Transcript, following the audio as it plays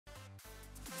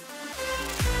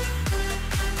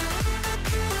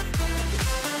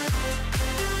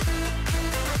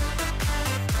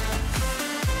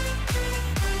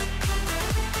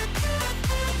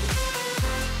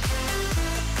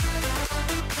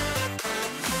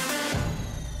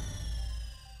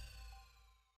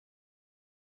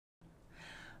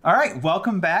All right,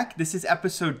 welcome back. This is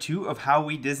episode 2 of How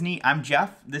We Disney. I'm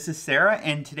Jeff, this is Sarah,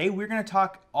 and today we're going to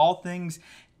talk all things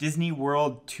Disney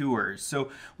World tours.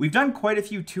 So we've done quite a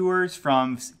few tours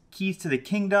from Keys to the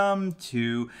Kingdom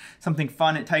to something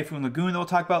fun at Typhoon Lagoon that we'll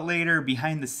talk about later,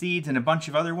 Behind the Seeds, and a bunch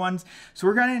of other ones. So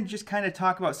we're going to just kind of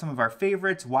talk about some of our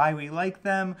favorites, why we like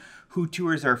them, who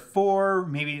tours are for,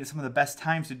 maybe some of the best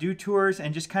times to do tours,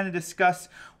 and just kind of discuss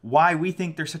why we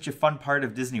think they're such a fun part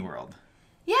of Disney World.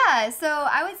 Yeah, so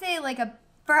I would say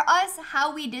for us,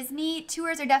 How We Disney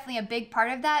tours are definitely a big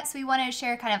part of that. So we wanted to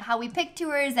share kind of how we pick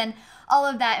tours and all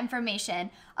of that information.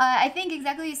 I think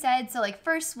exactly what you said. So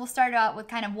first we'll start out with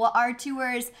kind of what are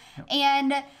tours. Yep.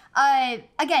 And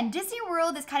again, Disney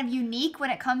World is kind of unique when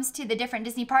it comes to the different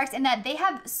Disney parks in that they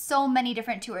have so many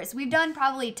different tours. We've done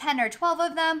probably 10 or 12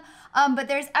 of them, but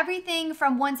there's everything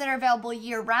from ones that are available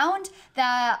year round,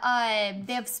 that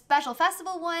they have special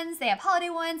festival ones, they have holiday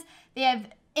ones, they have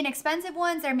inexpensive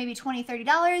ones that are maybe $20,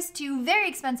 $30 to very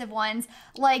expensive ones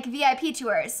like VIP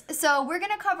tours. So we're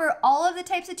going to cover all of the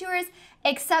types of tours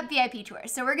except VIP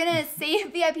tours. So we're going to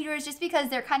save VIP tours just because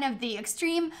they're kind of the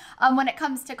extreme when it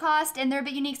comes to cost and they're a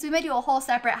bit unique. So we might do a whole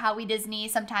separate How We Disney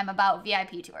sometime about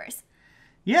VIP tours.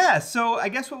 Yeah, so I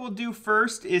guess what we'll do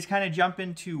first is kind of jump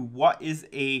into what is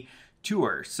a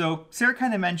tour. So Sarah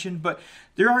kind of mentioned, but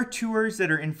there are tours that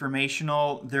are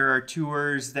informational. There are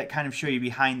tours that kind of show you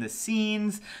behind the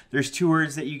scenes. There's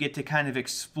tours that you get to kind of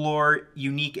explore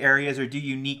unique areas or do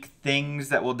unique things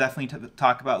that we'll definitely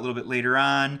talk about a little bit later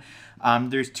on.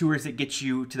 There's tours that get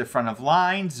you to the front of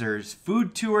lines. There's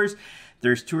food tours.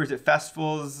 There's tours at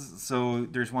festivals. So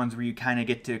there's ones where you kind of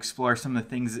get to explore some of the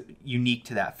things unique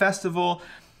to that festival.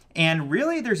 And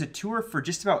really, there's a tour for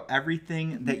just about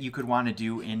everything that you could want to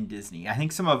do in Disney. I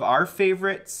think some of our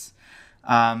favorites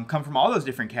come from all those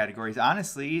different categories,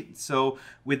 honestly. So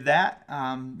with that,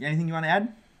 anything you want to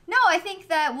add? No, I think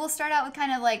that we'll start out with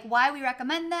kind of why we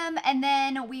recommend them, and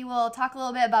then we will talk a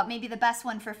little bit about maybe the best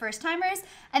one for first timers,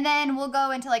 and then we'll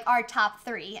go into our top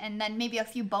 3, and then maybe a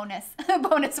few bonus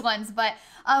ones. But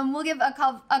we'll give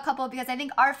a couple because I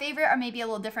think our favorite are maybe a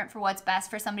little different for what's best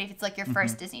for somebody if it's your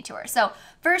first Disney tour. So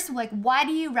first, why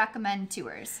do you recommend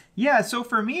tours? Yeah, so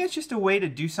for me, it's just a way to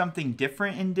do something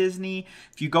different in Disney.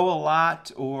 If you go a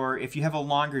lot, or if you have a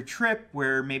longer trip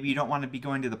where maybe you don't want to be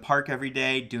going to the park every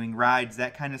day, doing rides,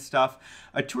 that kind of stuff,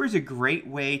 a tour is a great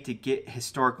way to get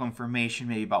historical information,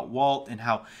 maybe about Walt and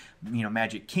how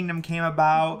Magic Kingdom came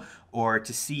about, or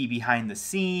to see behind the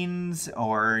scenes,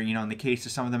 or in the case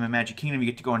of some of them in Magic Kingdom, you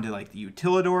get to go into the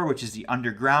Utilidor, which is the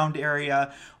underground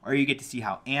area, or you get to see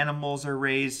how animals are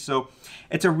raised. So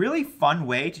it's a really fun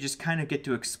way to just kind of get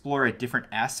to explore a different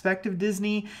aspect of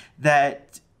Disney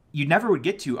that you never would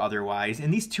get to otherwise.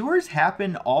 And these tours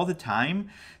happen all the time.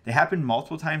 They happen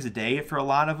multiple times a day for a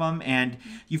lot of them. And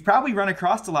you've probably run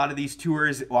across a lot of these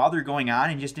tours while they're going on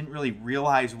and just didn't really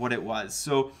realize what it was.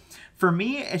 So for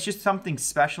me, it's just something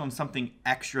special and something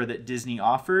extra that Disney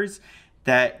offers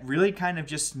that really kind of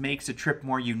just makes a trip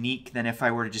more unique than if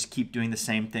I were to just keep doing the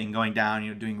same thing, going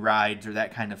down, doing rides or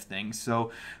that kind of thing.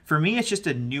 So for me, it's just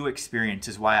a new experience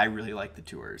is why I really like the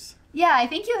tours. Yeah, I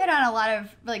think you hit on a lot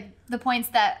of the points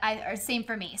that are same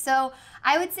for me. So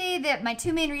I would say that my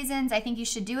 2 main reasons I think you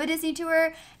should do a Disney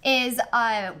tour is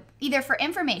either for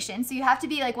information. So you have to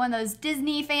be one of those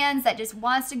Disney fans that just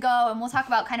wants to go, and we'll talk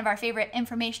about kind of our favorite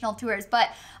informational tours, but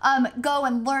go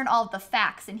and learn all of the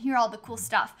facts and hear all the cool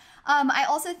stuff. I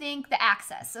also think the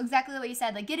access. So exactly what you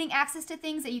said, getting access to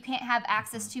things that you can't have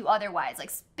access to otherwise, like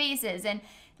spaces and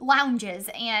lounges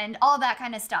and all that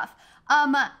kind of stuff.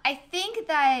 I think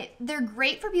that they're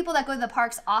great for people that go to the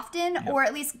parks often, yep, or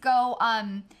at least go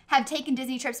have taken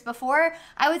Disney trips before.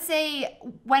 I would say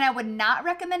when I would not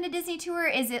recommend a Disney tour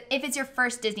is if it's your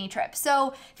first Disney trip.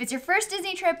 So if it's your first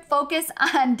Disney trip, focus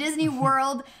on Disney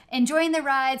World, enjoying the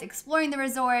rides, exploring the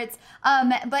resorts.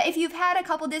 But if you've had a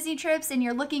couple Disney trips and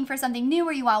you're looking for something new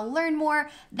or you want to learn more,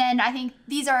 then I think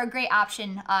these are a great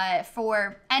option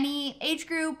for any age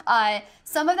group.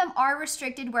 Some of them are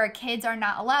restricted where kids are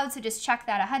not allowed, so just check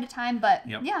that ahead of time. But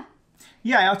yep, yeah.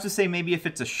 Yeah, I also say maybe if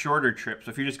it's a shorter trip.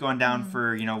 So if you're just going down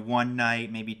for, one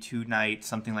night, maybe 2 nights,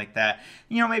 something like that,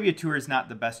 maybe a tour is not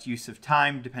the best use of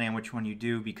time, depending on which one you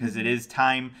do, because it is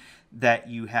time that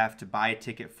you have to buy a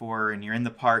ticket for and you're in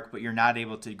the park, but you're not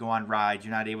able to go on rides.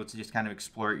 You're not able to just kind of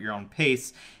explore at your own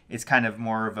pace. It's kind of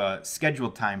more of a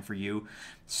scheduled time for you.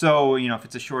 So, if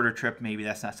it's a shorter trip, maybe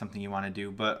that's not something you want to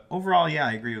do. But overall, yeah,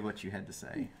 I agree with what you had to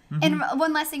say. And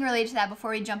one last thing related to that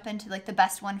before we jump into like the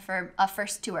best one for a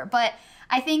first tour. But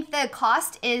I think the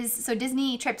cost is, so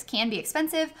Disney trips can be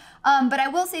expensive, but I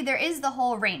will say there is the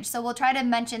whole range. So we'll try to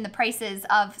mention the prices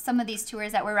of some of these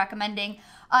tours that we're recommending.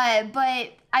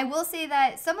 But I will say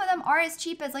that some of them are as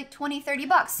cheap as like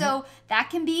 $20-30. So that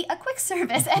can be a quick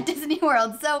service at Disney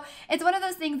World. So it's one of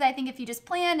those things that I think if you just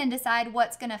plan and decide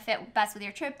what's going to fit best with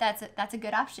your trip, that's a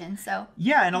good option. So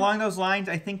yeah, and along those lines,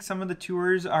 I think some of the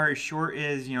tours are as short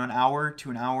as, an hour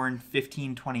to an hour and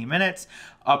 15-20 minutes,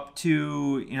 up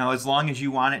to, as long as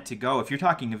you want it to go. If you're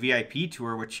talking a VIP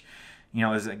tour, which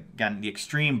is again the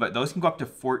extreme, but those can go up to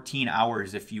 14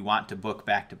 hours if you want to book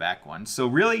back-to-back ones. So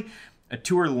really, a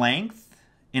tour length,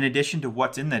 in addition to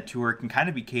what's in that tour, can kind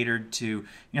of be catered to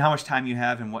how much time you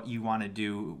have and what you want to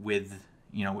do with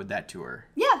with that tour.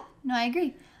 Yeah, no, I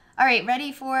agree. All right,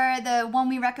 ready for the one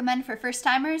we recommend for first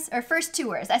timers or first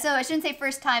tours? So I shouldn't say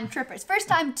first time trippers, first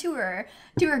time tour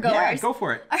goers. Yeah, go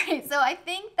for it. All right, so I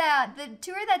think that the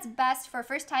tour that's best for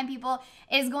first time people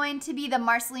is going to be the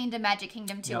Marceline to Magic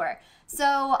Kingdom tour. Yep.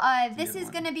 So this is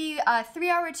going to be a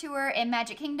 3-hour tour in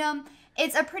Magic Kingdom.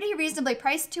 It's a pretty reasonably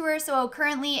priced tour, so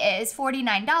currently it is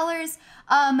 $49.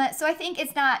 So I think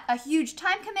it's not a huge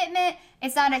time commitment,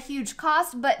 it's not a huge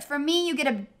cost, but for me, you get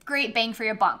a great bang for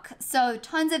your buck. So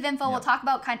tons of info. Yep. We'll talk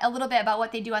about a little bit about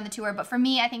what they do on the tour, but for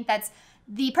me, I think that's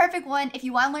the perfect one if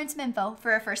you want to learn some info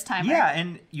for a first timer. Yeah,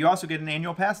 and you also get an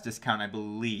annual pass discount, I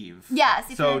believe.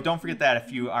 Yes. So don't forget that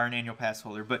if you are an annual pass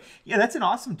holder. But yeah, that's an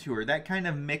awesome tour. That kind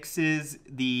of mixes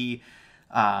the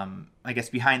I guess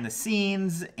behind the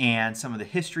scenes and some of the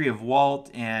history of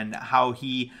Walt and how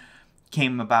he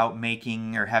came about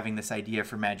making or having this idea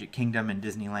for Magic Kingdom and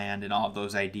Disneyland and all of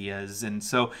those ideas. And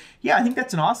so, yeah, I think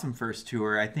that's an awesome first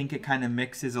tour. I think it kind of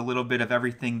mixes a little bit of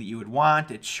everything that you would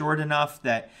want. It's short enough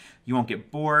that you won't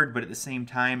get bored, but at the same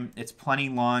time, it's plenty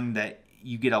long that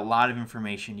you get a lot of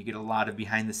information. You get a lot of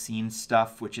behind the scenes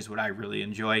stuff, which is what I really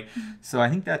enjoy. So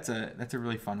I think that's a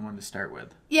really fun one to start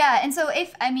with. Yeah, and so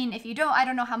if you don't, I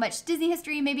don't know how much Disney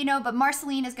history you maybe know, but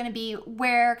Marceline is going to be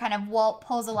where kind of Walt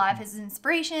pulls a lot of his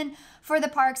inspiration for the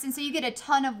parks, and so you get a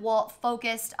ton of Walt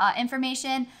focused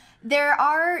information. There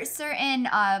are certain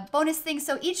bonus things,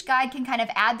 so each guide can kind of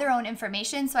add their own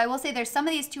information. So I will say there's some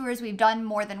of these tours we've done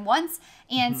more than once,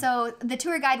 and so the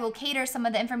tour guide will cater some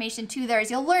of the information to theirs.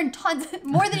 You'll learn tons,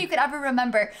 more than you could ever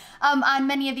remember on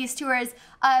many of these tours.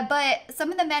 But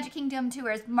some of the Magic Kingdom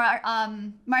tours,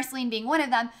 Marceline being one of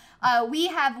them,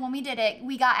 when we did it,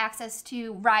 we got access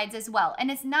to rides as well. And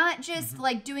it's not just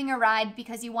like doing a ride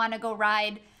because you want to go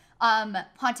ride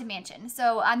Haunted Mansion.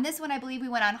 So on this one, I believe we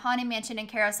went on Haunted Mansion and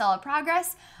Carousel of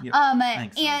Progress. Yep,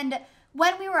 and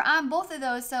when we were on both of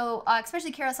those, so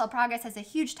especially Carousel of Progress has a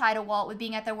huge tie to Walt with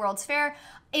being at the World's Fair.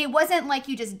 It wasn't like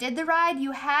you just did the ride.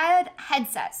 You had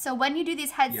headsets. So when you do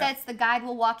these headsets, the guide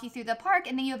will walk you through the park,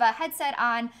 and then you have a headset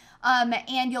on,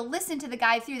 and you'll listen to the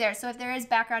guide through there. So if there is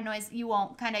background noise, you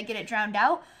won't kind of get it drowned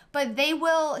out. But they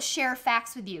will share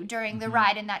facts with you during the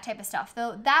ride and that type of stuff.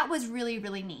 So that was really,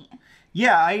 really neat.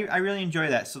 Yeah, I really enjoy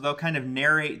that. So they'll kind of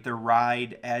narrate the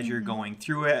ride as you're going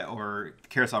through it, or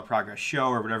Carousel of Progress show,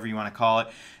 or whatever you want to call it.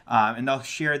 And they'll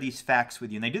share these facts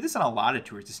with you. And they do this on a lot of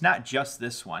tours. It's not just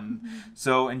this one.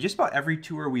 So in just about every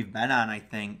tour we've been on, I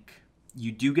think,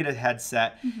 you do get a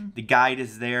headset. The guide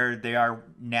is there. They are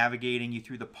navigating you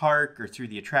through the park or through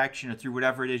the attraction or through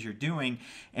whatever it is you're doing.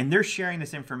 And they're sharing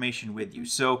this information with you.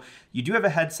 So you do have a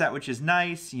headset, which is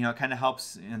nice. It kind of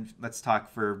helps. And let's talk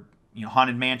for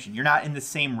Haunted Mansion. You're not in the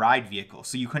same ride vehicle,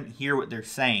 so you couldn't hear what they're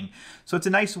saying. So it's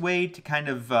a nice way to kind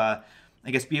of, I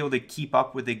guess, be able to keep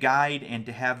up with the guide and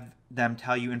to have them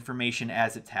tell you information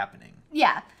as it's happening.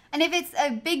 Yeah. And if it's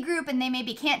a big group and they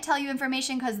maybe can't tell you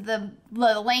information because the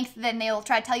length, then they'll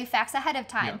try to tell you facts ahead of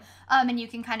time. And you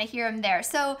can kind of hear them there.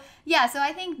 So yeah, so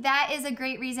I think that is a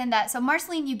great reason so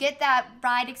Marceline, you get that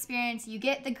ride experience, you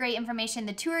get the great information.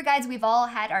 The tour guides we've all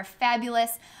had are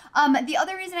fabulous. The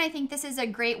other reason I think this is a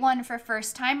great one for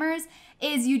first timers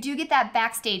is you do get that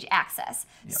backstage access.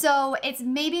 So it's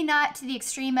maybe not to the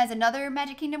extreme as another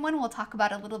Magic Kingdom one we'll talk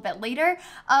about a little bit later.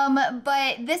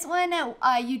 But this one,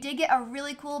 you did get a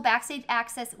really cool backstage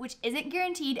access, which isn't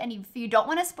guaranteed. And if you don't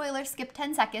want a spoiler, skip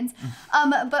 10 seconds.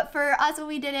 But for us, when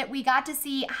we did it, we got to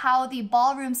see how the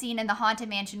ballroom scene in the Haunted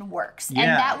Mansion works. And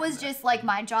that was just like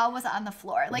my jaw was on the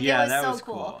floor. Like it was so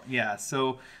cool. Yeah,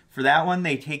 so for that one,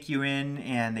 they take you in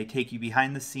and they take you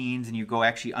behind the scenes, and you go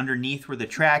actually underneath where the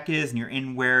track is, and you're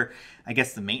in where, I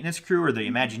guess, the maintenance crew or the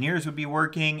Imagineers would be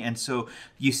working. And so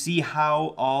you see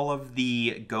how all of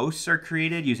the ghosts are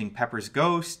created using Pepper's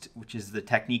Ghost, which is the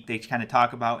technique they kind of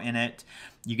talk about in it.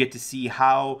 You get to see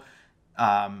how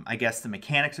I guess, the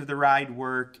mechanics of the ride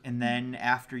work. And then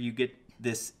after you get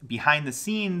this behind the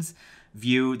scenes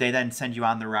view, they then send you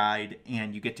on the ride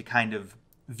and you get to kind of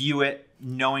view it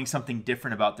knowing something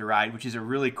different about the ride, which is a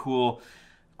really cool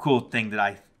thing that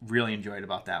I really enjoyed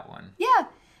about that one.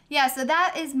 Yeah, so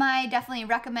that is my definitely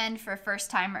recommend for first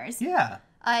timers. Yeah.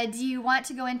 Do you want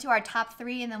to go into our top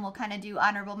 3 and then we'll kind of do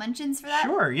honorable mentions for that?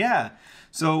 Sure, yeah.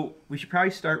 So we should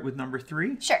probably start with number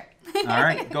 3. Sure. All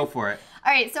right, go for it.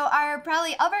 All right, so of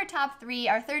our top 3,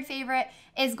 our third favorite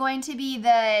is going to be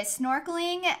the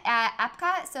snorkeling at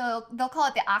Epcot. So they'll call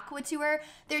it the Aqua Tour.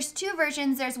 There's 2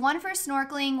 versions. There's one for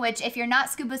snorkeling, which if you're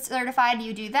not scuba certified,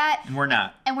 you do that. And we're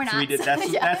not. So we did.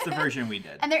 That's the version we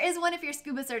did. And there is one if you're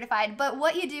scuba certified. But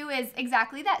what you do is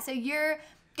exactly that. So you're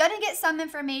gonna get some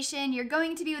information. You're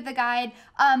going to be with the guide.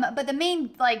 But the main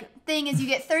thing is you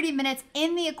get 30 minutes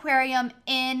in the aquarium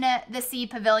in the Sea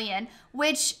Pavilion,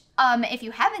 which if you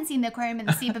haven't seen the aquarium in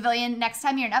the Sea Pavilion, next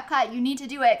time you're in Epcot, you need to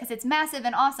do it because it's massive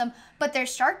and awesome. But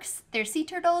there's sharks, there's sea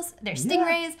turtles, there's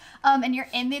stingrays, and you're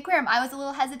in the aquarium. I was a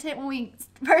little hesitant when we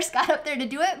first got up there to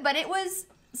do it, but it was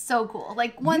so cool.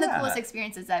 One of the coolest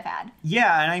experiences I've had.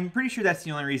 Yeah, and I'm pretty sure that's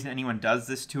the only reason anyone does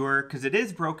this tour, because it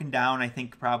is broken down, I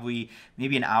think, probably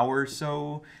maybe an hour or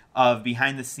so of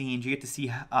behind the scenes. You get to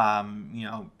see,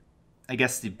 I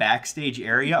guess the backstage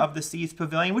area of the Seas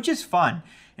Pavilion, which is fun.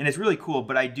 And it's really cool,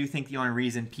 but I do think the only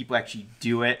reason people actually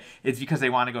do it is because they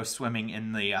want to go swimming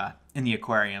in the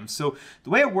aquarium. So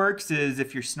the way it works is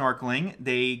if you're snorkeling,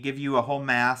 they give you a whole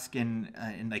mask and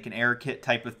like an air kit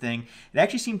type of thing. It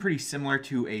actually seemed pretty similar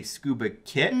to a scuba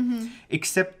kit,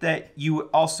 except that you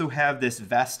also have this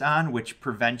vest on, which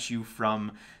prevents you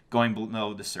from going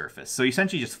below the surface. So you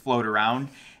essentially just float around,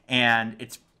 and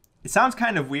it sounds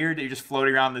kind of weird that you're just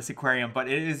floating around this aquarium, but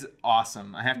it is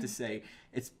awesome. I have to say,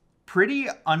 it's pretty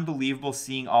unbelievable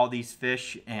seeing all these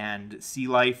fish and sea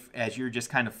life as you're just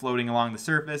kind of floating along the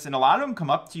surface. And a lot of them come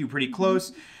up to you pretty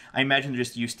close. I imagine they're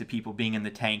just used to people being in the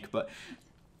tank. But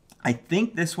I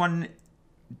think this one,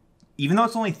 even though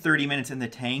it's only 30 minutes in the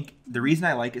tank, the reason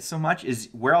I like it so much is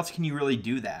where else can you really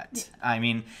do that? Yeah. I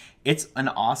mean, it's an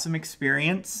awesome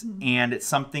experience, and it's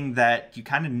something that you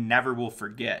kind of never will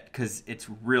forget because it's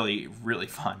really, really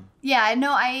fun. Yeah,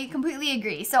 no, I completely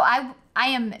agree. So I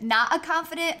am not a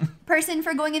confident person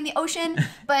for going in the ocean,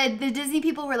 but the Disney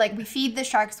people were like, we feed the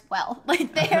sharks well.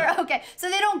 They're okay. So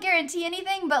they don't guarantee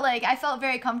anything, but I felt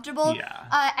very comfortable. Yeah.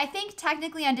 I think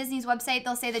technically on Disney's website,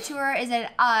 they'll say the tour is an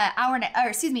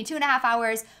 2.5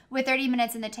 hours with 30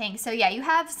 minutes in the tank. So yeah, you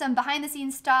have some behind the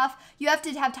scenes stuff. You have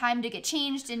to have time to get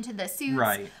changed into the suits,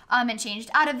 right, and changed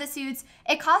out of the suits.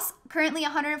 It costs currently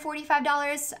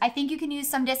 $145. I think you can use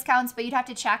some discounts, but you'd have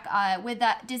to check with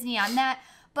that Disney on that.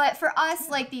 But for us,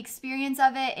 the experience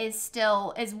of it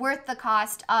is worth the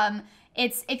cost.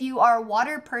 It's if you are a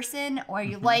water person or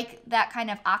you like that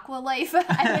kind of aqua life,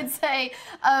 I would say,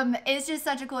 it's just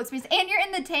such a cool experience. And you're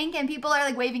in the tank and people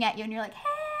are waving at you and you're like, hey.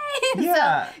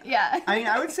 Yeah. So, yeah. I mean,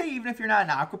 I would say even if you're not an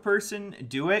aqua person,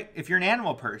 do it if you're an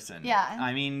animal person. Yeah.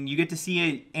 I mean, you get to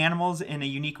see animals in a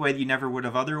unique way that you never would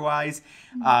have otherwise.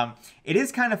 It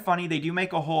is kind of funny. They do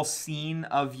make a whole scene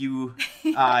of you,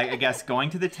 I guess, going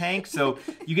to the tank. So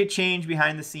you get changed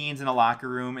behind the scenes in a locker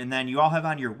room, and then you all have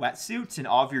on your wetsuits and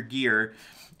all of your gear.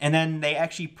 And then they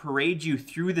actually parade you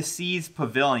through the Seas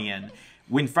Pavilion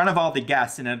in front of all the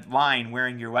guests in a line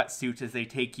wearing your wetsuits as they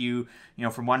take you,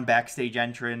 from one backstage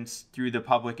entrance through the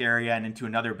public area and into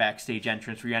another backstage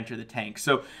entrance where you enter the tank.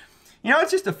 So,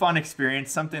 it's just a fun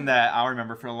experience, something that I'll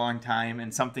remember for a long time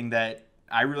and something that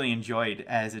I really enjoyed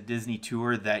as a Disney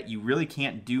tour that you really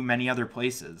can't do many other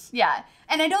places. Yeah.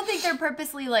 And I don't think they're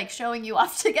purposely showing you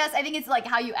off to guests. I think it's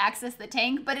how you access the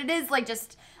tank, but it is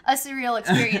just a surreal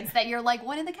experience that you're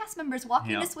one of the cast members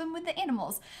walking to swim with the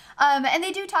animals. And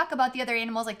they do talk about the other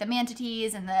animals like the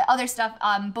manatees and the other stuff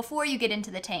before you get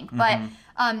into the tank. But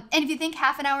and if you think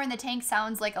half an hour in the tank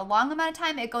sounds like a long amount of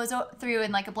time, it goes through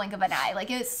in a blink of an eye.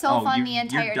 It's so fun the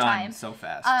entire you're done time. So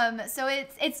fast. So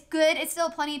it's good. It's still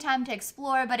plenty of time to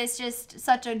explore, but it's just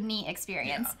such a neat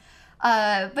experience.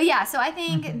 But yeah, so I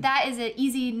think that is an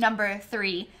easy number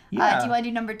 3. Yeah. Do you want to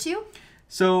do number 2?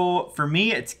 So for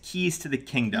me, it's Keys to the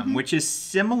Kingdom, which is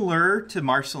similar to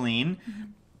Marceline,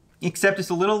 except it's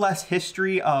a little less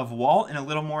history of Walt and a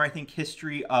little more, I think,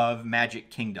 history of Magic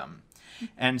Kingdom.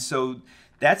 And so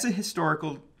that's a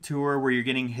historical tour where you're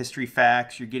getting history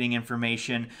facts, you're getting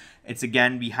information. It's,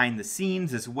 again, behind the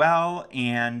scenes as well.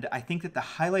 And I think that the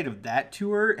highlight of that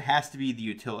tour has to be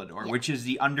the Utilidor, which is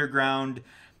the underground,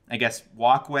 I guess,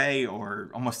 walkway or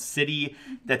almost city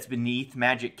that's beneath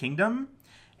Magic Kingdom.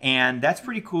 And that's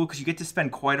pretty cool because you get to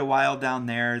spend quite a while down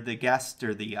there. The guest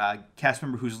or the cast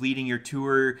member who's leading your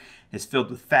tour is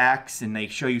filled with facts, and they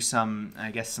show you some,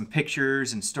 I guess, some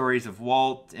pictures and stories of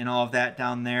Walt and all of that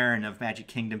down there, and of Magic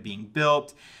Kingdom being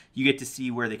built. You get to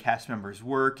see where the cast members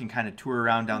work and kind of tour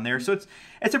around down there. So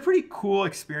it's a pretty cool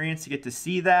experience to get to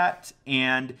see that.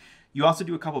 And you also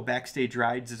do a couple backstage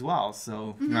rides as well.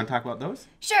 So you want to talk about those?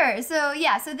 Sure. So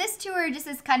yeah, so this tour just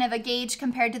is kind of a gauge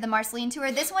compared to the Marceline tour.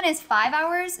 This one is 5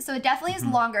 hours, so it definitely is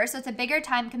longer. So it's a bigger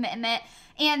time commitment.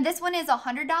 And this one is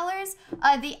 $100.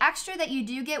 The extra that you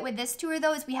do get with this tour,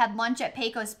 though, is we had lunch at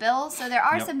Pecos Bill. So there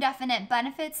are some definite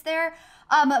benefits there.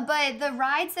 But the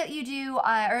rides that you do, or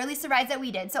at least the rides that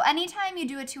we did. So anytime you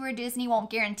do a tour, Disney won't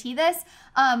guarantee this.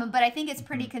 But I think it's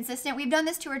pretty consistent. We've done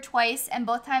this tour twice, and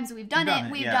both times we've done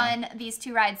it, we've done these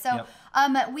two rides. So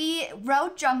we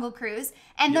rode Jungle Cruise.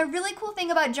 And the really cool thing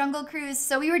about Jungle Cruise,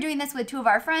 so we were doing this with two of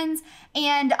our friends,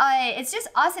 and it's just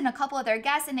us and a couple of their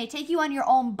guests, and they take you on your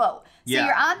own boat. So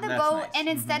you're on the boat, and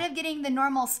instead of getting the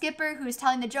normal skipper who's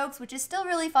telling the jokes, which is still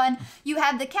really fun, you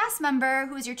have the cast member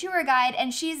who's your tour guide,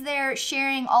 and she's there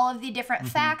sharing all of the different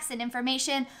facts and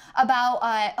information about,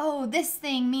 oh, this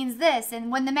thing means this,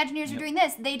 and when the Imagineers were doing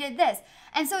this, they did this.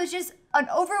 And so it's just an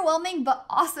overwhelming but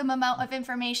awesome amount of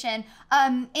information.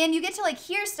 And you get to like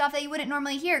hear stuff that you wouldn't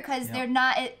normally hear because they're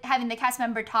not having the cast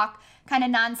member talk kind of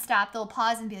nonstop. They'll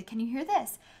pause and be like, can you hear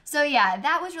this? So yeah,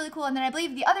 that was really cool. And then I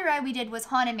believe the other ride we did was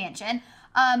Haunted Mansion.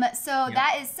 So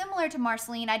that is similar to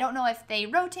Marceline. I don't know if they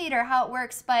rotate or how it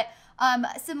works, but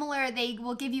similar, they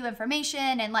will give you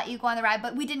information and let you go on the ride,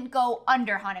 but we didn't go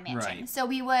under Haunted Mansion. Right. So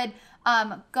we would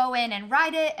go in and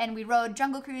ride it, and we rode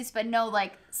Jungle Cruise, but no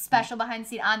like special behind the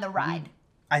scene on the ride.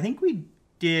 I think we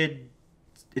did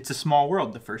It's a Small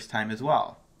World the first time as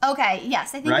well. Okay,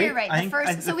 yes, I think you're right.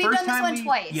 So we've done this one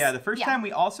twice. Yeah, the first time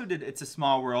we also did It's a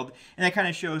Small World, and that kind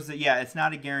of shows that, yeah, it's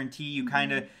not a guarantee. You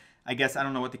kind of, I guess, I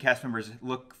don't know what the cast members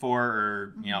look for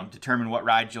or, you know, determine what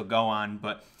rides you'll go on,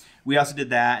 but we also did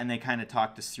that, and they kind of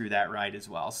talked us through that ride as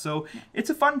well. So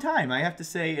it's a fun time. I have to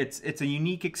say it's a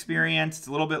unique experience. It's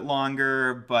a little bit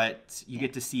longer, but you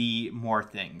get to see more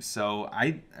things. So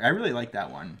I really like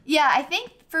that one. Yeah, I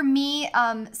think for me,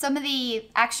 some of the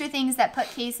extra things that put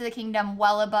Case of the Kingdom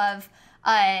well above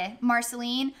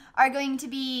Marceline are going to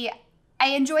be,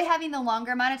 I enjoy having the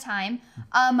longer amount of time.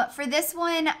 For this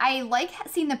one, I like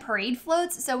seeing the parade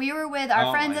floats. So we were with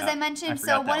our friends, as I mentioned.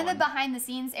 So one of the behind the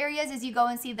scenes areas is you go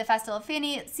and see the Festival of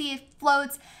Fantasy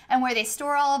floats and where they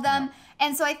store all of them.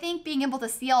 And so I think being able to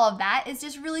see all of that is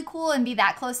just really cool and be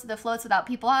that close to the floats without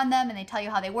people on them, and they tell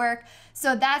you how they work.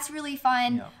 So that's really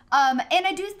fun. And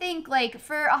I do think, like,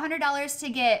 for $100 to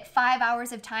get 5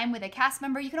 hours of time with a cast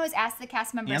member, you can always ask the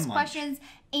cast members questions.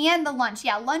 And the lunch.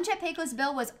 Yeah, lunch at Pecos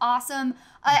Bill was awesome.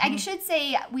 I should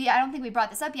say, I don't think we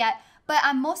brought this up yet, but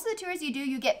on most of the tours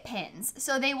you get pins.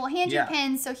 So they will hand you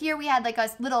pins. So here we had like a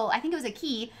little, I think it was a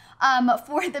key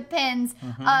for the pins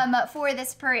for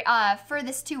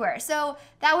this tour. So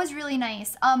that was really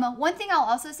nice. One thing I'll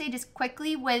also say just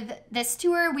quickly with this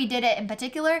tour, we did it in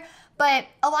particular, but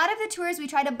a lot of the tours we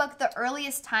try to book the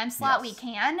earliest time slot we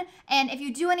can. And if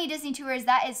you do any Disney tours,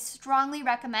 that is strongly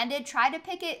recommended. Try to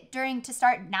pick it to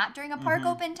start not during a park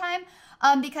open time.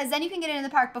 Because then you can get into the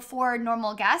park before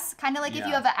normal guests. Kind of like if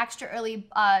you have an extra early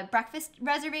breakfast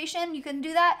reservation, you can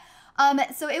do that.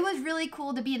 So it was really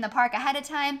cool to be in the park ahead of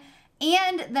time.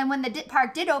 And then when the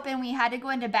park did open, we had to go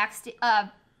into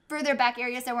further back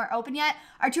areas that weren't open yet.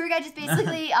 Our tour guide just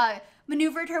basically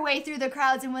maneuvered her way through the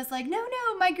crowds and was like, no,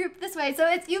 my group this way.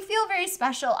 So you feel very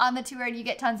special on the tour, and you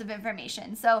get tons of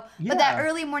information. So, but that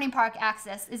early morning park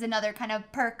access is another kind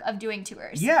of perk of doing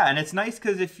tours. Yeah, and it's nice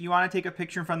because if you want to take a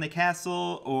picture from the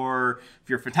castle, or if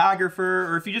you're a photographer,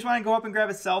 or if you just want to go up and grab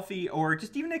a selfie, or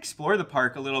just even explore the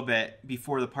park a little bit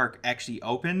before the park actually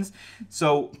opens.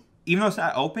 So even though it's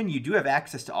not open, you do have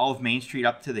access to all of Main Street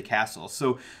up to the castle.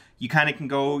 So you kind of can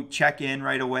go check in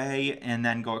right away and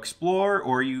then go explore,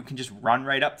 or you can just run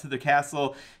right up to the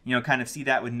castle, you know, kind of see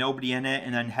that with nobody in it,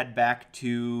 and then head back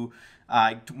to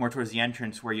more towards the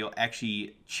entrance where you'll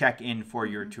actually check in for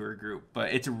your tour group.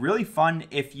 But it's really fun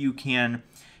if you can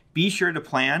be sure to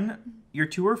plan your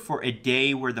tour for a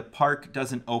day where the park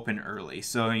doesn't open early.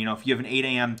 So, you know, if you have an 8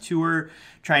 a.m. tour,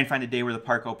 try and find a day where the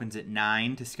park opens at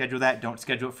 9 to schedule that. Don't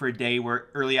schedule it for a day where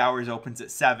early hours opens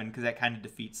at 7, because that kind of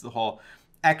defeats the whole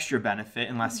extra benefit,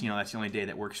 unless, you know, that's the only day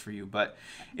that works for you. But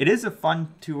it is a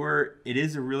fun tour. It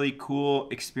is a really cool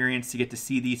experience to get to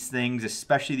see these things,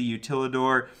 especially the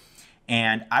Utilidor.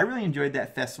 And I really enjoyed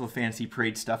that Festival of Fantasy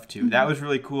Parade stuff too. That was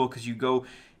really cool because you go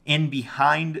in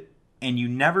behind and you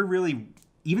never really,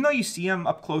 even though you see them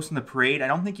up close in the parade, I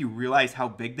don't think you realize how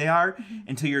big they are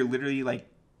until you're literally like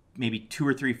maybe 2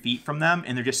 or 3 feet from them,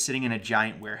 and they're just sitting in a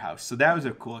giant warehouse. So that was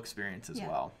a cool experience as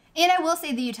well. And I will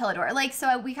say the utilidor, like,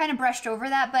 so we kind of brushed over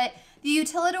that, but the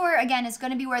utilidor, again, is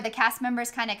going to be where the cast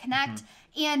members kind of connect.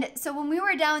 And so when we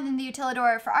were down in the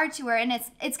utilidor for our tour, and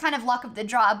it's kind of luck of the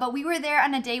draw, but we were there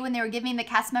on a day when they were giving the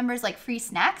cast members like free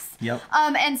snacks. Yep.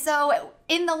 And so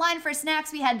in the line for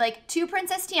snacks, we had like 2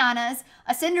 Princess Tianas,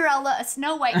 a Cinderella, a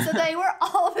Snow White. So they were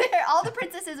all there. All the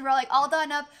princesses were like all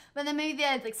done up, but then maybe they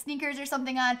had like sneakers or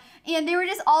something on, and they were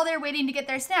just all there waiting to get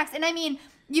their snacks. And I mean,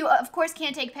 you, of course,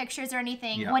 can't take pictures or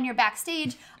anything when you're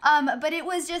backstage, but it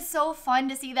was just so fun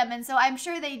to see them. And so I'm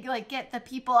sure they like get the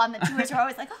people on the tours who are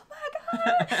always like, oh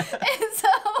my God. And so,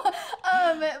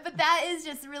 but that is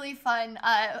just really fun,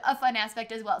 a fun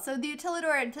aspect as well. So the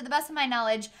utilidor, to the best of my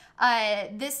knowledge,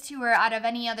 this tour out of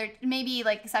any other, maybe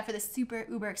like except for the super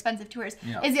uber expensive tours,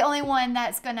 is the only one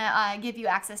that's gonna give you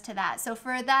access to that. So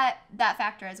for that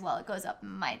factor as well, it goes up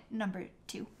my number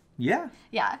 2. Yeah.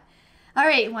 Yeah. All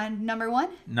right, number one.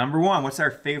 Number 1, what's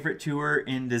our favorite tour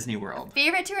in Disney World?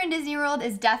 Favorite tour in Disney World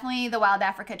is definitely the Wild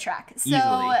Africa Trek.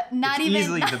 So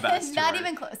easily the best not tour.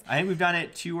 even close. I think we've done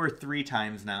it 2 or 3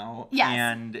 times now. Yes.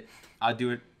 And I'll do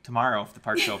it tomorrow if the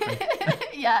park's open.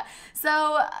 Yeah. So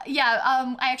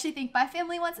I actually think my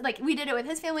family wants, like, we did it with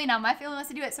his family, now my family wants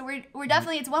to do it. So we're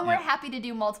definitely, it's one we're happy to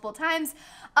do multiple times.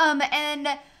 And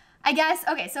I guess,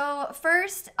 okay, so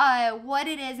first, what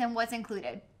it is and what's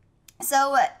included.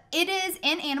 So it is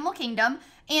in Animal Kingdom,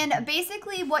 and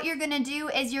basically what you're going to do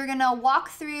is you're going to walk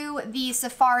through the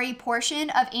safari portion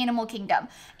of Animal Kingdom.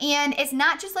 And it's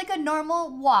not just like a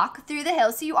normal walk through the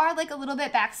hills, so you are like a little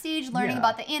bit backstage learning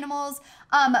about the animals,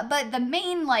 but the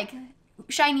main like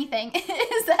shiny thing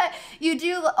is that you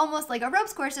do almost like a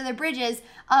ropes course or the bridges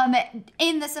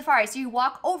in the safari. So you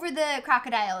walk over the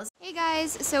crocodiles. Hey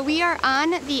guys, so we are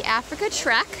on the Africa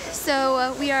Trek.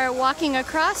 So we are walking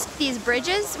across these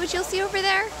bridges, which you'll see over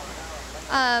there.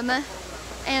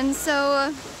 And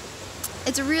so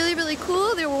it's really, really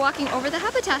cool. They were walking over the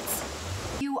habitats.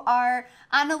 You are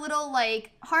on a little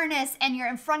like harness and you're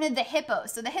in front of the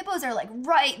hippos. So the hippos are like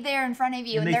right there in front of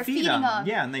you, and they're feeding them.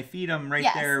 Yeah, and they feed them right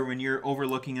there when you're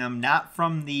overlooking them, not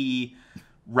from the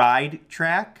ride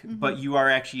track, but you are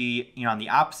actually, on the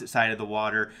opposite side of the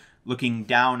water, looking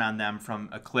down on them from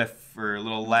a cliff or a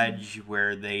little ledge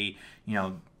where they,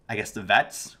 I guess the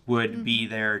vets would be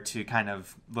there to kind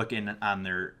of look in on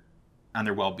their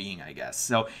well-being, I guess.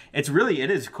 So it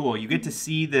is cool. You get to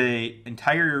see the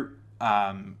entire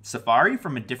safari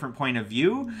from a different point of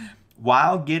view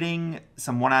while getting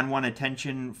some one-on-one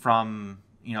attention from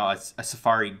a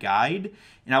safari guide.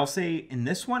 And I will say in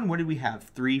this one, what did we have?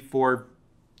 3, 4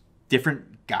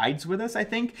 different guides with us, I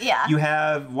think. Yeah. You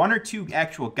have 1 or 2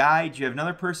 actual guides. You have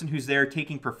another person who's there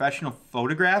taking professional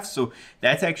photographs. So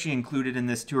that's actually included in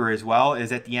this tour as well.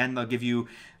 Is at the end they'll give you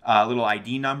a little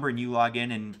ID number and you log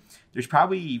in, and there's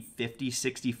probably 50,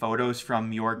 60 photos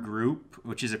from your group,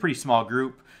 which is a pretty small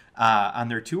group, on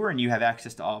their tour, and you have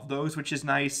access to all of those, which is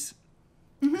nice.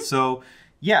 So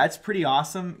yeah, it's pretty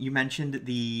awesome. You mentioned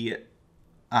the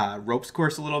ropes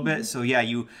course a little bit. So yeah,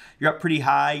 you're up pretty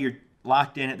high. You're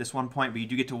locked in at this one point, but you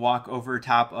do get to walk over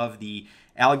top of the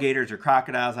alligators or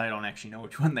crocodiles. I don't actually know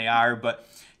which one they are, but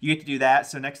you get to do that.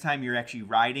 So next time you're actually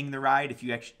riding the ride,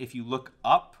 if you look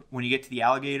up when you get to the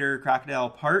alligator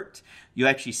crocodile part, you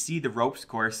actually see the ropes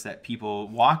course that people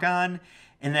walk on.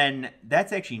 And then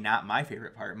that's actually not my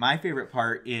favorite part. My favorite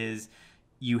part is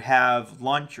you have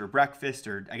lunch or breakfast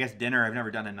or I guess dinner. I've never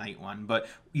done a night one, but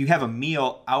you have a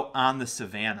meal out on the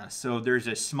savannah. So there's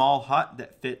a small hut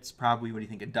that fits probably,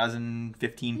 12,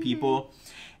 15 people.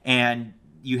 And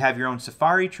you have your own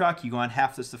safari truck. You go on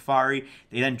half the safari.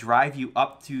 They then drive you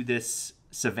up to this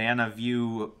savannah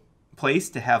view place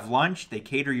to have lunch. They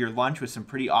cater your lunch with some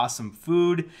pretty awesome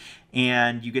food,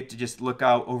 and you get to just look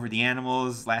out over the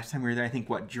animals. Last time we were there, I think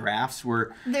giraffes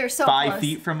were They're so 5 close.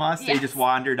 feet from us. Yes. They just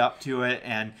wandered up to it,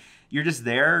 and you're just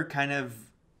there kind of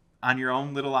on your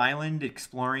own little island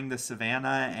exploring the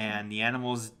savannah, and the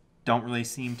animals don't really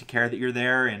seem to care that you're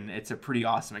there, and it's a pretty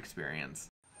awesome experience.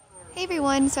 Hey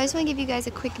everyone, so I just want to give you guys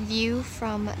a quick view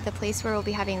from the place where we'll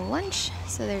be having lunch.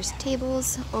 So there's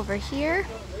tables over here,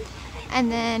 and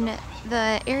then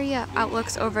the area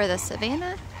outlooks over the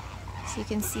savannah. So you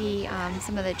can see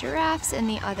some of the giraffes and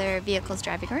the other vehicles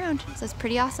driving around. So it's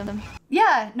pretty awesome.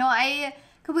 Yeah, no, I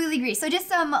completely agree. So just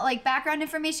some like background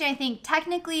information. I think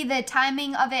technically the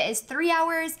timing of it is 3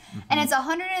 hours, and it's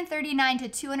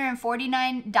 $139 to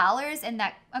 $249, and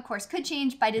that of course could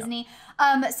change by Disney.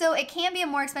 So it can be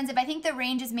more expensive. I think the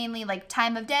range is mainly like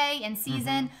time of day and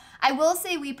season. I will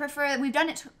say we've done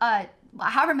it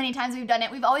however many times we've done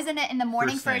it, we've always done it in the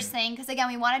morning first thing. Because again,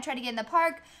 we want to try to get in the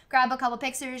park, grab a couple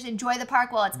pictures, enjoy the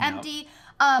park while it's empty.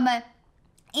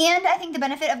 And I think the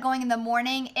benefit of going in the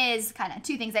morning is kind of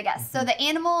two things, I guess. So the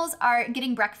animals are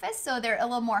getting breakfast, so they're a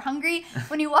little more hungry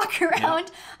when you walk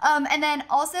around. And then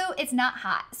also, it's not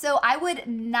hot. So I would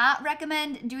not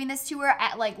recommend doing this tour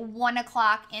at like 1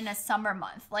 o'clock in a summer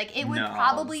month. Like, it would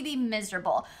probably be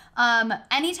miserable.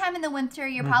 Anytime in the winter,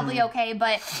 you're probably okay,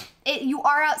 but you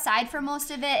are outside for most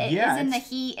of it. It is in the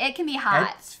heat. It can be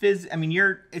hot. I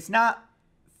mean, it's not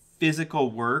physical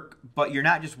work, but you're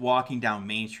not just walking down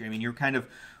Main Street. I mean, you're kind of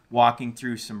walking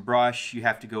through some brush. You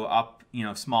have to go up,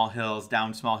 small hills,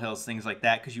 down small hills, things like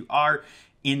that, because you are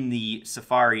in the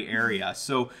safari area.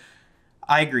 So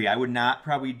I agree. I would not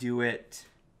probably do it,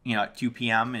 at 2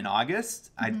 p.m. in August.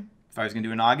 If I was going to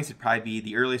do it in August, it'd probably be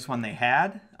the earliest one they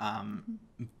had.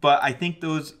 But I think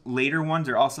those later ones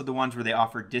are also the ones where they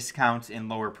offer discounts and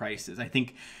lower prices.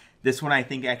 This one,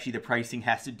 actually the pricing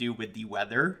has to do with the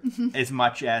weather as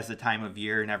much as the time of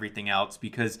year and everything else,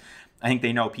 because I think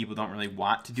they know people don't really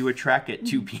want to do a trek at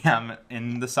 2 p.m.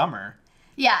 in the summer.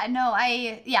 Yeah, no,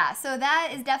 so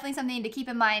that is definitely something to keep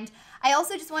in mind. I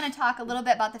also just want to talk a little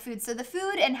bit about the food. So the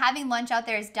food and having lunch out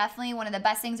there is definitely one of the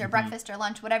best things, or breakfast or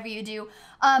lunch, whatever you do.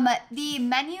 The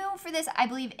menu for this, I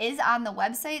believe, is on the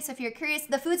website. So if you're curious,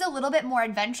 the food's a little bit more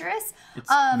adventurous.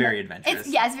 It's very adventurous.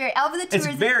 It's very, out of the tours.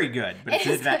 It's very good, but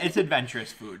it's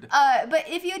adventurous food. But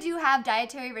if you do have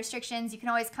dietary restrictions, you can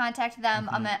always contact them.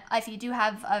 If you do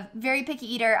have a very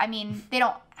picky eater, I mean, they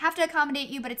don't have to accommodate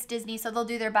you, but it's Disney, so they'll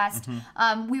do their best.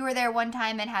 We were there one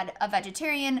time and had a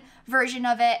vegetarian version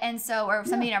of it, and so, or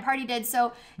somebody in our party did,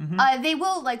 so they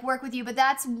will like work with you. But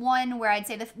that's one where I'd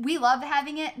say that we love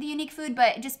having the unique food,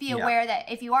 but just be aware that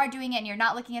if you are doing it and you're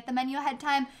not looking at the menu ahead of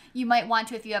time, you might want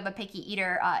to if you have a picky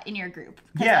eater in your group.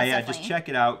 Just check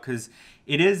it out, because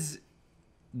it is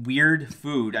weird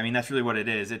food. I mean, that's really what it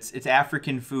is. It's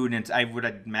African food, and I would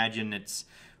imagine it's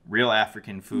real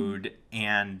African food,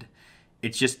 and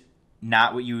it's just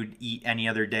not what you would eat any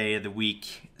other day of the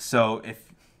week. So if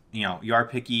you are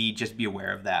picky, just be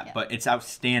aware of that. But it's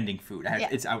outstanding food.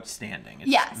 It's outstanding.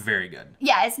 It's very good.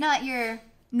 Yeah, it's not your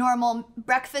normal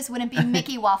breakfast. Wouldn't be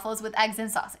Mickey waffles with eggs and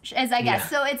sausage, as I guess.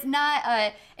 So it's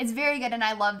not. It's very good, and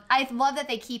I love that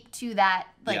they keep to that,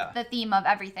 the theme of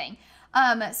everything.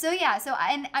 And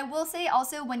I will say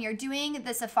also, when you're doing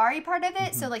the safari part of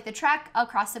it, so like the trek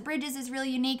across the bridges is really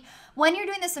unique. When you're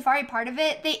doing the safari part of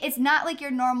it, it's not like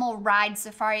your normal ride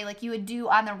safari like you would do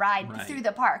on the ride through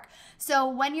the park. So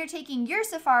when you're taking your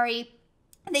safari,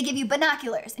 they give you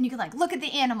binoculars, and you can look at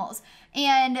the animals,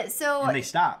 and they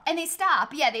stop.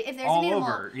 Yeah, if there's all an animal,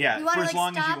 over. Yeah, you want to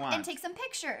stop and take some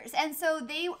pictures. And so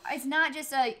it's not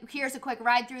just here's a quick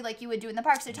ride through like you would do in the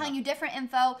parks. They're telling you different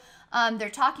info. They're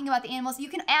talking about the animals. You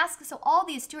can ask. So all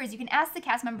these tours, you can ask the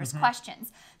cast members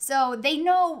questions. So they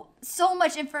know so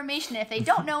much information. If they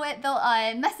don't know it, they'll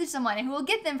message someone who will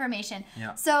get the information.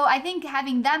 Yeah. So I think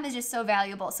having them is just so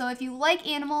valuable. So if you like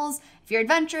animals, if you're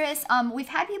adventurous, we've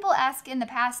had people ask in the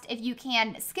past if you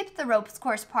can skip the ropes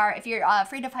course part. If you're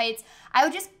afraid of heights, I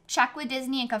would just check with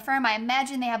Disney and confirm. I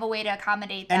imagine they have a way to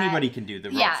accommodate that. Anybody can do the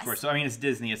ropes course. So I mean, it's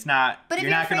Disney. It's not. But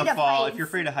you're not going to fall. If you're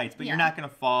afraid of heights, but you're not going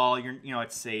to fall.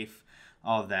 It's safe.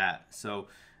 All of that. So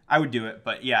I would do it.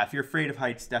 But yeah, if you're afraid of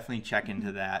heights, definitely check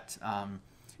into that.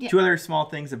 Two other small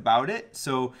things about it.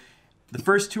 So the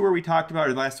first tour we talked about,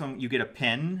 or the last one, you get a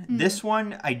pin. This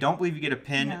one, I don't believe you get a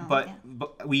pin,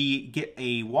 but we get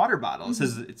a water bottle. It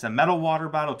says it's a metal water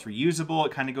bottle. It's reusable.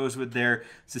 It kind of goes with their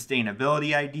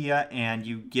sustainability idea, and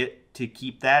you get to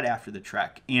keep that after the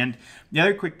trek. And the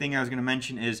other quick thing I was going to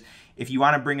mention is if you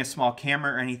want to bring a small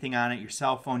camera or anything on it, your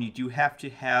cell phone, you do have to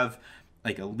have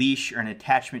like a leash or an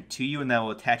attachment to you, and that will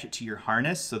attach it to your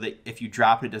harness so that if you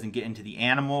drop it, it doesn't get into the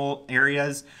animal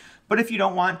areas. But if you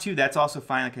don't want to, that's also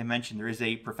fine. Like I mentioned, there is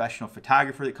a professional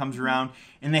photographer that comes around,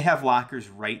 and they have lockers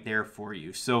right there for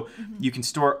you. So you can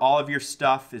store all of your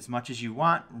stuff as much as you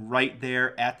want right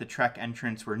there at the trek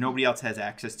entrance where nobody else has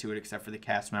access to it except for the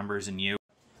cast members and you.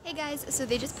 Hey guys, so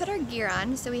they just put our gear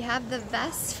on. So we have the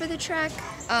vest for the trek.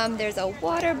 There's a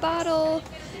water bottle,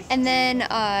 and then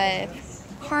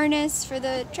harness for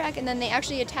the trek, and then they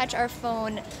actually attach our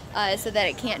phone so that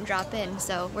it can't drop in.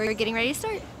 So we're getting ready to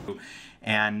start.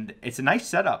 And it's a nice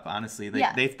setup, honestly.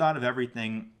 They've thought of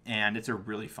everything, and it's a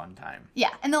really fun time.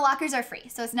 Yeah, and the lockers are free,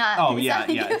 so it's not.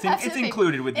 It's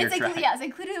included with your trek. Yeah, it's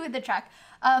included with the trek.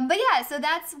 But yeah, so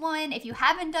that's one. If you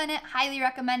haven't done it, highly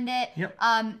recommend it. Yep.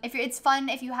 It's fun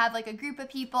if you have like a group of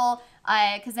people,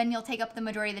 because then you'll take up the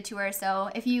majority of the tour.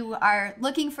 So if you are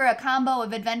looking for a combo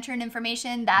of adventure and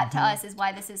information, that to us is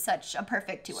why this is such a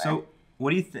perfect tour. So What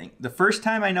do you think? The first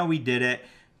time I know we did it,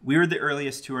 we were the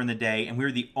earliest tour in the day, and we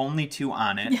were the only two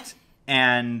on it. Yeah.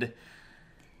 And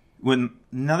when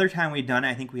another time we'd done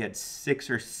it, I think we had 6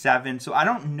 or 7. So I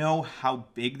don't know how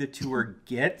big the tour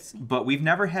gets, but we've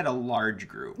never had a large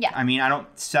group. Yeah. I mean,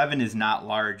 7 is not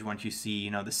large once you see, you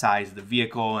know, the size of the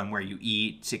vehicle and where you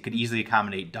eat. It could easily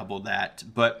accommodate double that.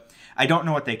 But I don't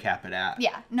know what they cap it at.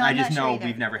 Yeah. No, I just know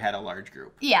we've never had a large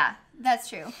group. Yeah, that's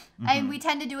true. And we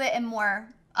tend to do it in more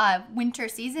winter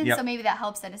season, so maybe that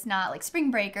helps that it's not like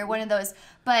spring break or one of those.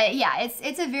 But yeah,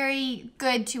 it's a very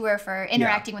good tour for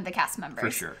interacting with the cast members.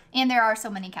 For sure. And there are so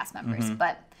many cast members.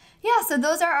 But yeah, so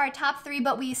those are our top 3,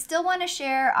 but we still want to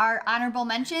share our honorable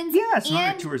mentions. Yeah, some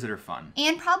other tours that are fun.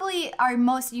 And probably our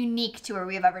most unique tour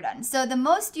we've ever done. So the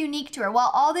most unique tour,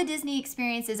 while all the Disney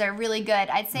experiences are really good,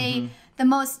 I'd say the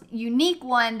most unique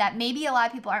one that maybe a lot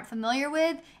of people aren't familiar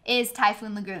with is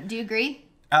Typhoon Lagoon. Do you agree?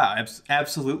 Oh,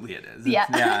 absolutely it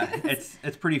is.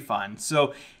 It's pretty fun.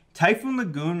 So Typhoon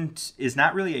Lagoon is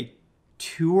not really a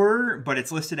tour, but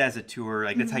it's listed as a tour.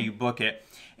 Like, that's how you book it.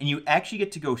 And you actually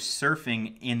get to go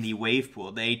surfing in the wave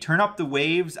pool. They turn up the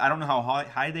waves. I don't know how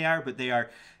high they are, but they are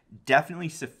definitely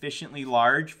sufficiently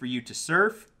large for you to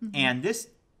surf. And this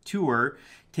tour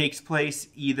takes place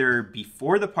either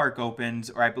before the park opens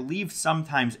or I believe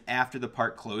sometimes after the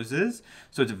park closes.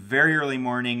 So it's a very early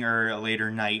morning or a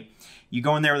later night. You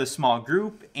go in there with a small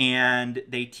group and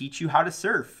they teach you how to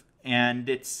surf. And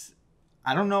it's,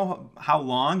 I don't know how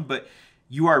long, but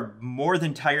you are more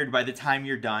than tired by the time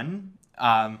you're done.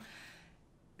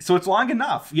 So it's long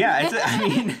enough. Yeah, I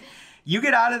mean, you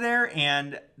get out of there,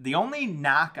 and the only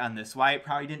knock on this, why it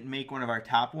probably didn't make one of our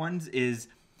top ones, is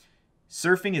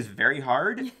surfing is very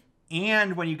hard.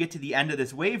 And when you get to the end of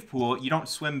this wave pool, you don't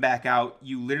swim back out.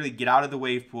 You literally get out of the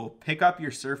wave pool, pick up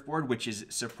your surfboard, which is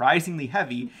surprisingly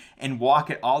heavy, and walk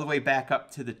it all the way back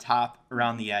up to the top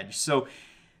around the edge. So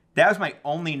that was my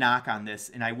only knock on this.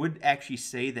 And I would actually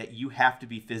say that you have to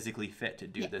be physically fit to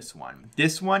do this one.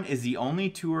 This one is the only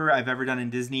tour I've ever done in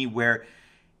Disney where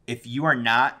if you are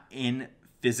not in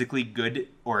physically good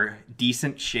or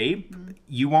decent shape,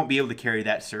 you won't be able to carry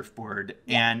that surfboard.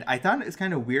 And I thought it was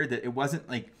kind of weird that it wasn't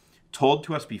like told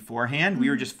to us beforehand. We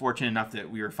were just fortunate enough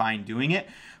that we were fine doing it.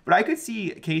 But I could see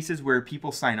cases where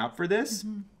people sign up for this,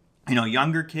 you know,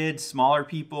 younger kids, smaller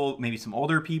people, maybe some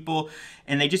older people,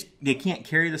 and they can't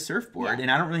carry the surfboard.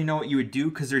 And I don't really know what you would do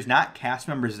because there's not cast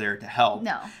members there to help.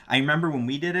 No. I remember when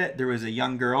we did it, there was a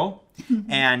young girl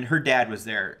and her dad was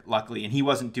there, luckily, and he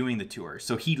wasn't doing the tour.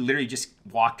 So he literally just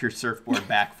walked her surfboard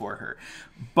back for her.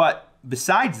 But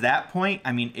besides that point,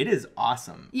 I mean, it is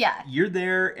awesome. Yeah. You're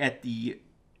there at the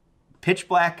pitch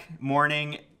black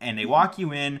morning and they walk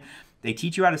you in. They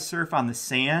teach you how to surf on the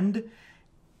sand,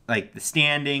 like the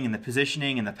standing and the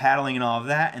positioning and the paddling and all of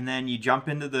that. And then you jump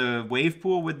into the wave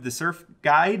pool with the surf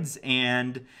guides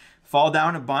and fall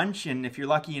down a bunch. And if you're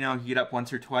lucky, you know, you get up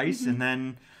once or twice. And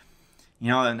then, you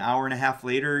know, an hour and a half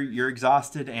later, you're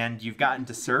exhausted and you've gotten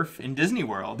to surf in Disney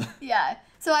World. Yeah.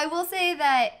 So I will say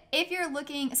that if you're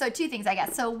looking, so 2 things, I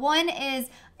guess. So one is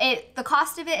the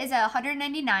cost of it is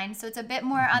 $199, so it's a bit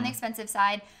more on the expensive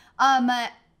side.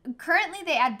 Currently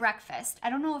they add breakfast. I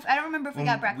don't remember if we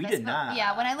got breakfast. We did not.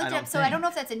 Yeah, when I looked it up, so I don't know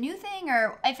if that's a new thing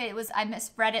or if it was, I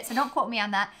misread it, so don't quote me on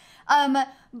that. But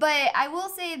I will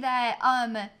say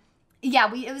that,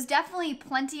 yeah, it was definitely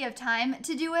plenty of time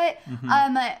to do it.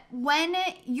 When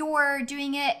you're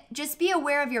doing it, just be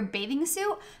aware of your bathing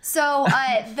suit. So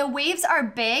the waves are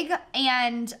big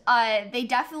and they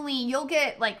definitely, you'll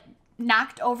get like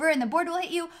knocked over and the board will hit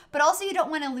you, but also you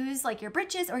don't want to lose like your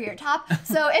britches or your top.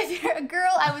 So if you're a girl,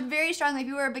 I would very strongly, if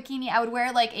you wear a bikini, I would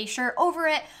wear like a shirt over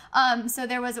it. So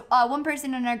there was one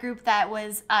person in our group that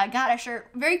was got a shirt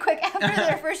very quick after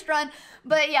their first run.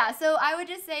 But yeah, so I would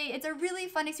just say it's a really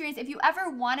fun experience. If you ever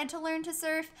wanted to learn to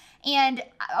surf, and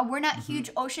we're not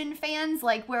huge ocean fans,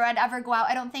 like where I'd ever go out,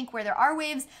 I don't think, where there are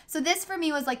waves. So this for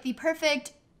me was like the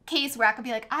perfect case where I could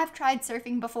be like, I've tried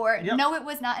surfing before. No, it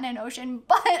was not in an ocean,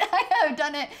 but I have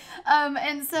done it.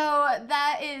 And so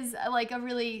that is like a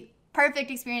really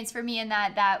perfect experience for me, and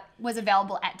that was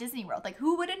available at Disney World. Like,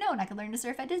 who would have known I could learn to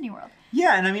surf at Disney World?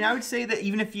 Yeah, and I mean, I would say that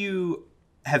even if you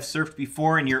have surfed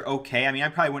before and you're okay, I mean, I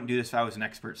probably wouldn't do this if I was an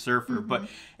expert surfer, but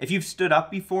if you've stood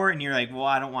up before and you're like, well,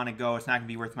 I don't want to go, it's not going to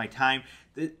be worth my time.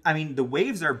 I mean, the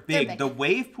waves are big. The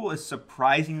wave pool is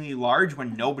surprisingly large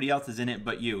when nobody else is in it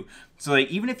but you. So like,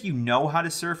 even if you know how to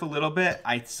surf a little bit,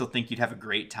 I still think you'd have a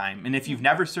great time. And if you've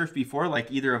never surfed before, like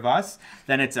either of us,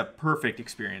 then it's a perfect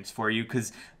experience for you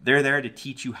because they're there to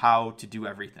teach you how to do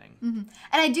everything. And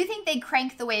I do think they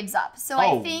crank the waves up. So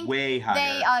I think way higher.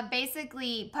 They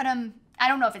basically put them, I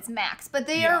don't know if it's max, but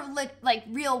they are like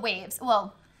real waves.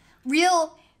 Well,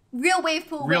 real wave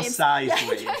pool real waves. size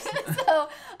waves. so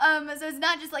it's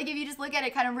not just like if you just look at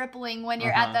it kind of rippling when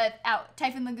you're at the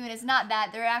Typhoon Lagoon. It's not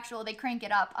that. They crank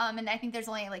it up. And I think there's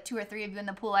only like 2 or 3 of you in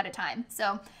the pool at a time.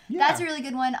 So that's a really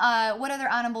good one. What other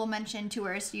honorable mention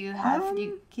tours do you have? Can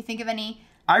you think of any?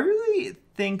 I really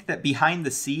think that Behind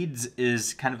the Seeds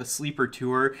is kind of a sleeper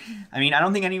tour. I mean, I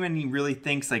don't think anyone really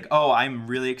thinks like, oh, I'm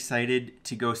really excited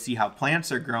to go see how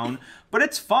plants are grown, but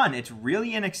it's fun. It's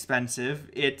really inexpensive.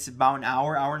 It's about an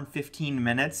hour and 15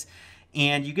 minutes,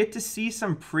 and you get to see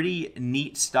some pretty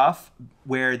neat stuff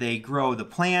where they grow the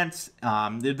plants.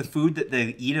 They're the food that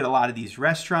they eat at a lot of these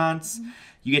restaurants.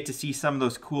 You get to see some of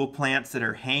those cool plants that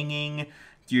are hanging.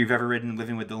 If you've ever ridden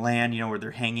Living with the Land, where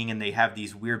they're hanging and they have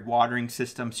these weird watering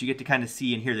systems. So you get to kind of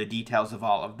see and hear the details of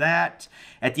all of that.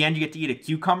 At the end, you get to eat a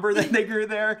cucumber that they grew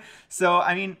there. So,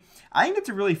 I mean, I think it's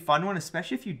a really fun one,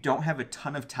 especially if you don't have a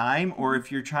ton of time or if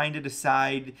you're trying to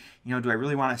decide, do I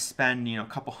really want to spend, a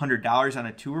couple $100 on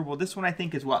a tour? Well, this one I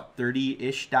think is what,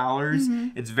 $30-ish.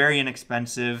 It's very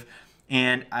inexpensive.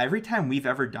 And every time we've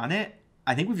ever done it,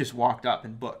 I think we've just walked up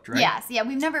and booked, right? Yes, yeah,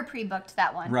 we've never pre-booked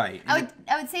that one. Right. I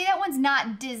would say that one's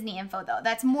not Disney info though.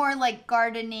 That's more like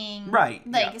gardening. Right.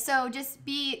 So just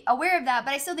be aware of that.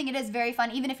 But I still think it is very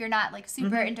fun, even if you're not like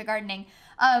super into gardening.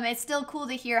 It's still cool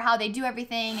to hear how they do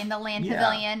everything in the land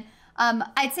pavilion.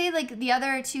 I'd say like the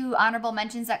other 2 honorable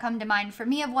mentions that come to mind for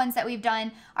me of ones that we've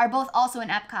done are both also in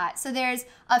Epcot. So there's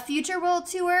a Future World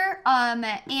tour,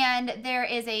 and there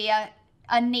is a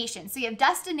nation. So you have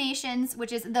Destinations,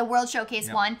 which is the World Showcase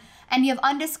one, and you have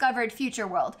Undiscovered Future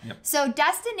World. So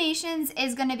Destinations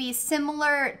is going to be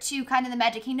similar to kind of the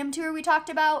Magic Kingdom tour we talked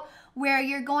about, where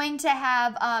you're going to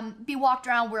have be walked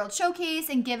around World Showcase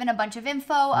and given a bunch of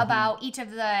info about each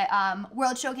of the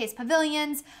World Showcase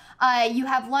pavilions. You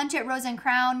have lunch at Rose and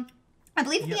Crown. I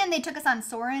believe at the end they took us on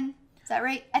Soarin'. Is that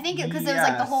right? I think because it was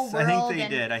like the whole world. I think they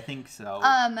did. I think so.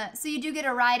 So you do get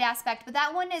a ride aspect, but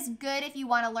that one is good if you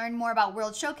want to learn more about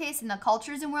World Showcase and the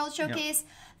cultures in World Showcase.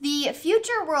 The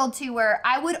Future World Tour,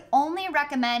 I would only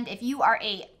recommend if you are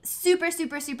a super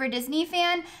Disney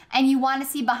fan and you want to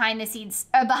see behind the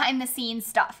scenes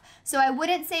stuff. So I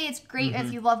wouldn't say it's great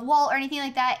if you love Walt or anything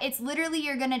like that. It's literally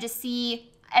you're gonna just see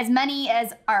as many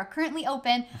as are currently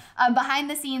open behind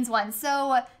the scenes ones.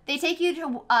 So they take you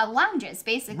to lounges,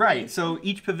 basically. Right. So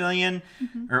each pavilion,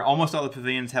 or almost all the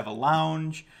pavilions, have a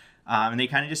lounge, and they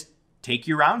kind of just take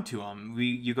you around to them.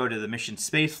 You go to the Mission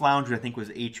Space Lounge, which I think was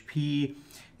HP.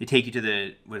 They take you to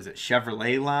the,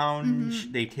 Chevrolet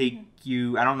Lounge. They take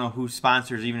you, I don't know who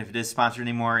sponsors, even if it is sponsored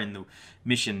anymore, in the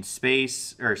Mission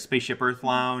Space, or Spaceship Earth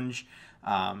Lounge.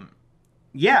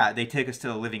 They take us to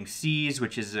the Living Seas,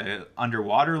 which is a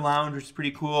underwater lounge, which is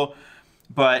pretty cool.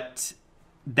 But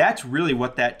that's really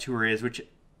what that tour is, which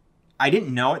I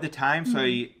didn't know at the time, so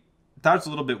I thought it was a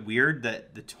little bit weird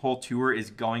that the whole tour is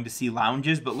going to see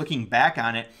lounges. But looking back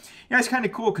on it, it's kind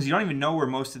of cool because you don't even know where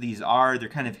most of these are. They're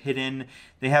kind of hidden.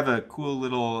 They have a cool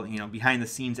little, behind the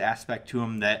scenes aspect to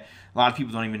them that a lot of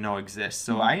people don't even know exists.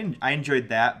 So I enjoyed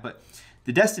that, but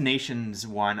the Destinations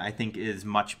one, I think, is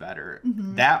much better.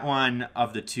 That one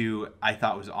of the 2 I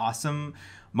thought was awesome,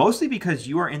 mostly because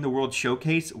you are in the World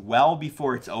Showcase well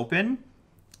before it's open.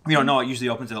 We don't know, it usually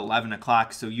opens at 11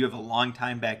 o'clock, so you have a long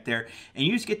time back there, and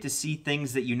you just get to see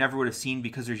things that you never would have seen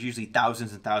because there's usually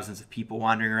thousands and thousands of people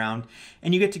wandering around,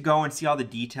 and you get to go and see all the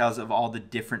details of all the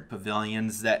different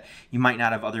pavilions that you might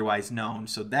not have otherwise known.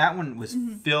 So that one was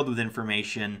filled with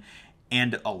information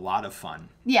and a lot of fun.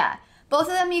 Yeah. Both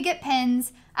of them you get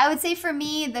pins. I would say for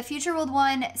me, the Future World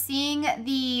one, seeing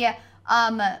the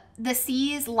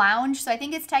Seas Lounge, so I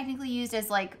think it's technically used as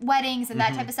like weddings and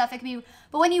that type of stuff. It can be,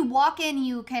 but when you walk in,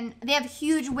 they have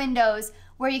huge windows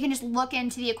where you can just look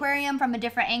into the aquarium from a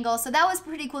different angle. So that was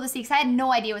pretty cool to see because I had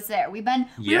no idea what's there. We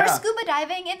were scuba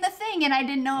diving in the thing and I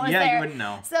didn't know it was there. Yeah, you wouldn't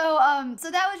know. So so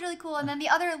that was really cool. And then the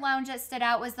other lounge that stood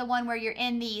out was the one where you're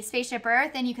in the Spaceship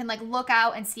Earth and you can like look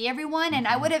out and see everyone. And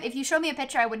I would have, if you showed me a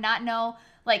picture, I would not know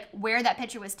like where that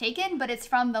picture was taken, but it's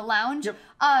from the lounge.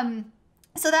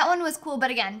 So that one was cool, but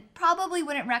again, probably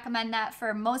wouldn't recommend that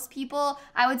for most people.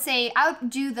 I would say I would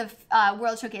do the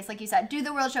World Showcase, like you said. Do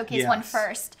the World Showcase one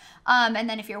first, and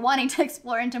then if you're wanting to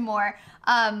explore into more,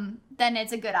 then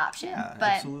it's a good option. Yeah, but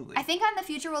absolutely. I think on the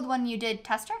Future World one, you did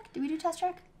Test Track. Did we do Test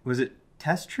Track? Was it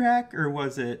Test Track or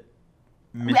was it?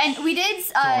 And we did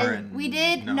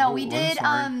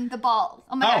the ball.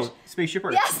 Oh my gosh. Spaceship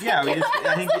Earth. Yes. Yeah, we did,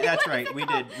 I think that's right. We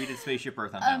did Spaceship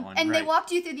Earth on that one. And right. they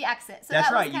walked you through the exit. So that's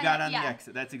that right. was You kinda, got on the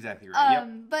exit. That's exactly right.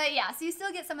 But yeah, so you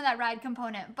still get some of that ride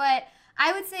component. But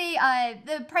I would say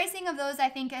the pricing of those, I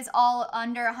think, is all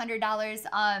under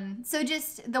 $100. So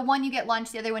just the one you get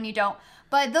lunch, the other one you don't.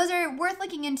 But those are worth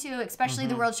looking into, especially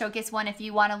the World Showcase one, if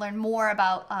you want to learn more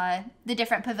about the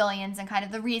different pavilions and kind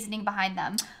of the reasoning behind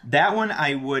them. That one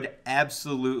I would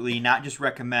absolutely not just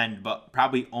recommend, but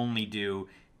probably only do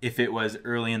if it was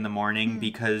early in the morning,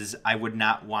 because I would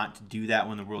not want to do that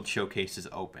when the World Showcase is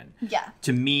open. Yeah.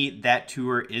 To me, that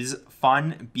tour is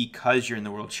fun because you're in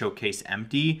the World Showcase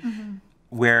empty.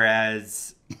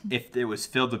 Whereas if it was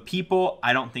filled with people,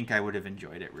 I don't think I would have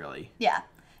enjoyed it really. Yeah.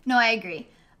 No, I agree.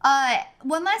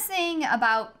 One last thing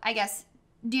about, I guess,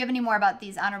 do you have any more about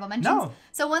these honorable mentions? No.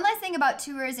 So one last thing about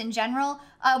tours in general.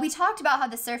 We talked about how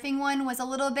the surfing one was a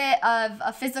little bit of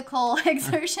a physical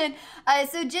exertion.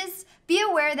 So just be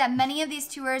aware that many of these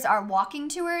tours are walking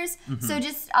tours. So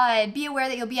just be aware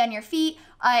that you'll be on your feet.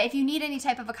 If you need any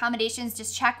type of accommodations,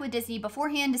 just check with Disney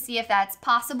beforehand to see if that's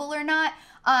possible or not.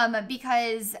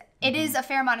 Because it is a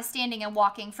fair amount of standing and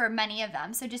walking for many of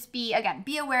them. So just be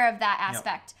aware of that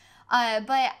aspect.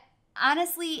 But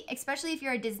honestly, especially if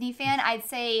you're a Disney fan, I'd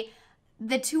say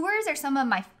the tours are some of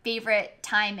my favorite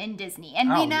time in Disney.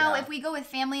 And we know if we go with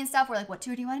family and stuff, we're like, what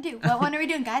tour do you want to do? What one are we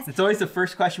doing, guys? It's always the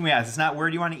first question we ask. It's not where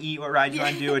do you want to eat, what ride do you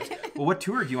want to do. It's, well, what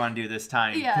tour do you want to do this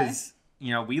time? Because,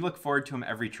 you know, we look forward to them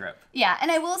every trip. Yeah, and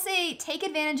I will say take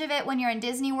advantage of it when you're in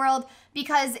Disney World,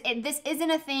 because this isn't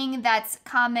a thing that's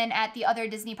common at the other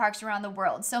Disney parks around the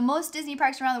world. So most Disney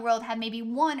parks around the world have maybe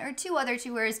one or two other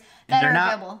tours that are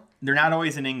available. They're not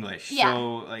always in English. Yeah.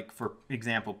 So, like, for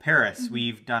example, Paris,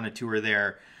 we've done a tour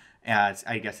there. As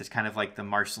I guess it's kind of like the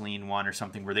Marceline one or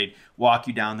something, where they'd walk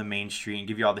you down the main street and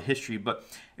give you all the history. But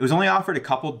it was only offered a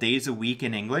couple days a week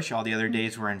in English. All the other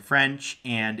days were in French,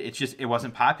 and it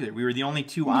wasn't popular. We were the only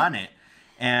two on it,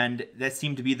 and that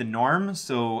seemed to be the norm.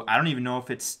 So I don't even know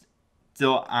if it's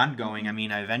still ongoing. I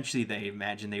mean, eventually they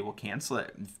imagine they will cancel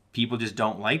it. People just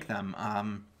don't like them.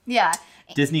 Yeah.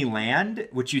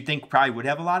 Disneyland, which you think probably would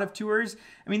have a lot of tours.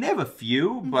 I mean, they have a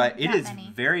few, but it is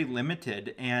very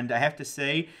limited. And I have to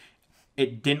say,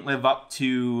 it didn't live up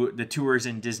to the tours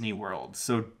in Disney World.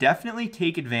 So definitely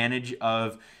take advantage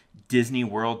of Disney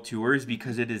World tours,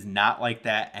 because it is not like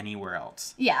that anywhere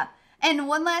else. Yeah. And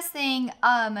one last thing,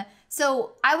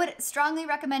 so I would strongly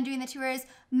recommend doing the tours.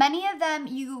 Many of them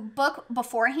you book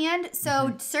beforehand,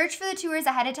 so search for the tours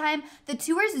ahead of time. The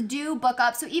tours do book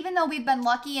up, so even though we've been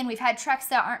lucky and we've had treks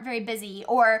that aren't very busy,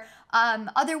 or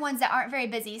other ones that aren't very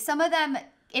busy, some of them,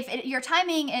 your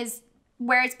timing is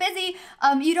where it's busy,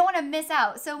 you don't want to miss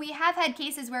out. So we have had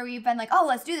cases where we've been like, oh,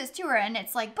 let's do this tour, and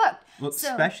it's like booked. Well, so,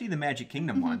 especially the Magic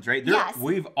Kingdom ones, right? Yes.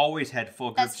 We've always had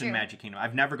full groups in Magic Kingdom.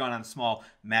 I've never gone on a small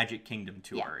Magic Kingdom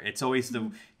tour. It's always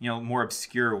the more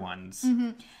obscure ones.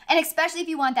 And especially if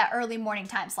you want that early morning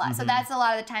time slot. So that's a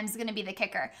lot of the times going to be the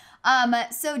kicker.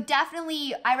 So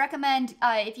definitely, I recommend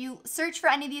if you search for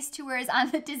any of these tours on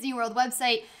the Disney World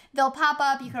website, they'll pop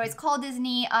up. You can always call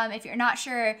Disney if you're not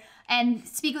sure and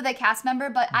speak with a cast member.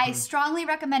 But I strongly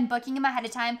recommend booking them ahead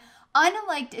of time.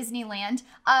 Unlike Disneyland,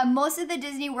 most of the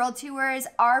Disney World tours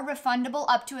are refundable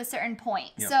up to a certain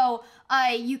point. So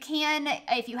you can,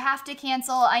 if you have to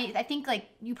cancel, I think like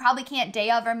you probably can't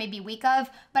day of or maybe week of,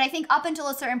 but I think up until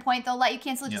a certain point they'll let you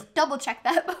cancel. Just double check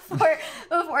that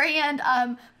beforehand.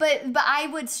 But I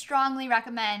would strongly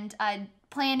recommend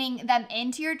planning them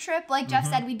into your trip. Like Jeff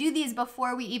said, we do these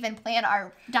before we even plan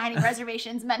our dining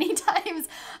reservations many times.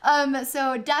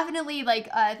 So definitely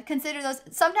consider those.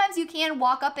 Sometimes you can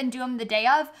walk up and do them the day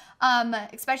of,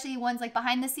 especially ones like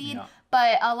behind the scene.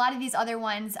 But a lot of these other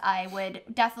ones I would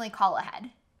definitely call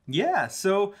ahead. Yeah,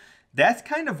 so that's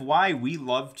kind of why we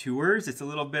love tours. It's a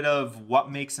little bit of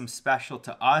what makes them special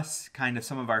to us, kind of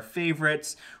some of our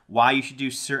favorites, why you should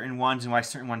do certain ones and why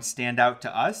certain ones stand out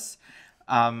to us.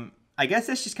 I guess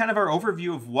that's just kind of our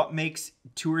overview of what makes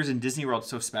tours in Disney World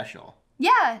so special.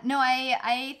 Yeah, no,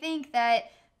 I think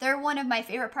that they're one of my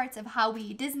favorite parts of how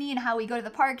we Disney and how we go to the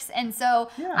parks. And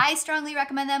so I strongly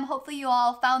recommend them. Hopefully you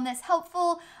all found this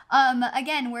helpful.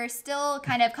 Again, we're still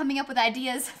kind of coming up with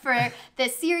ideas for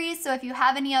this series. So if you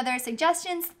have any other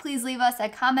suggestions, please leave us a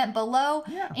comment below.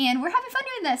 And we're having fun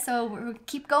doing this, so we'll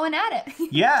keep going at it.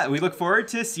 Yeah, we look forward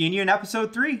to seeing you in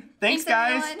episode 3. Thanks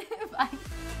guys. Everyone. Bye.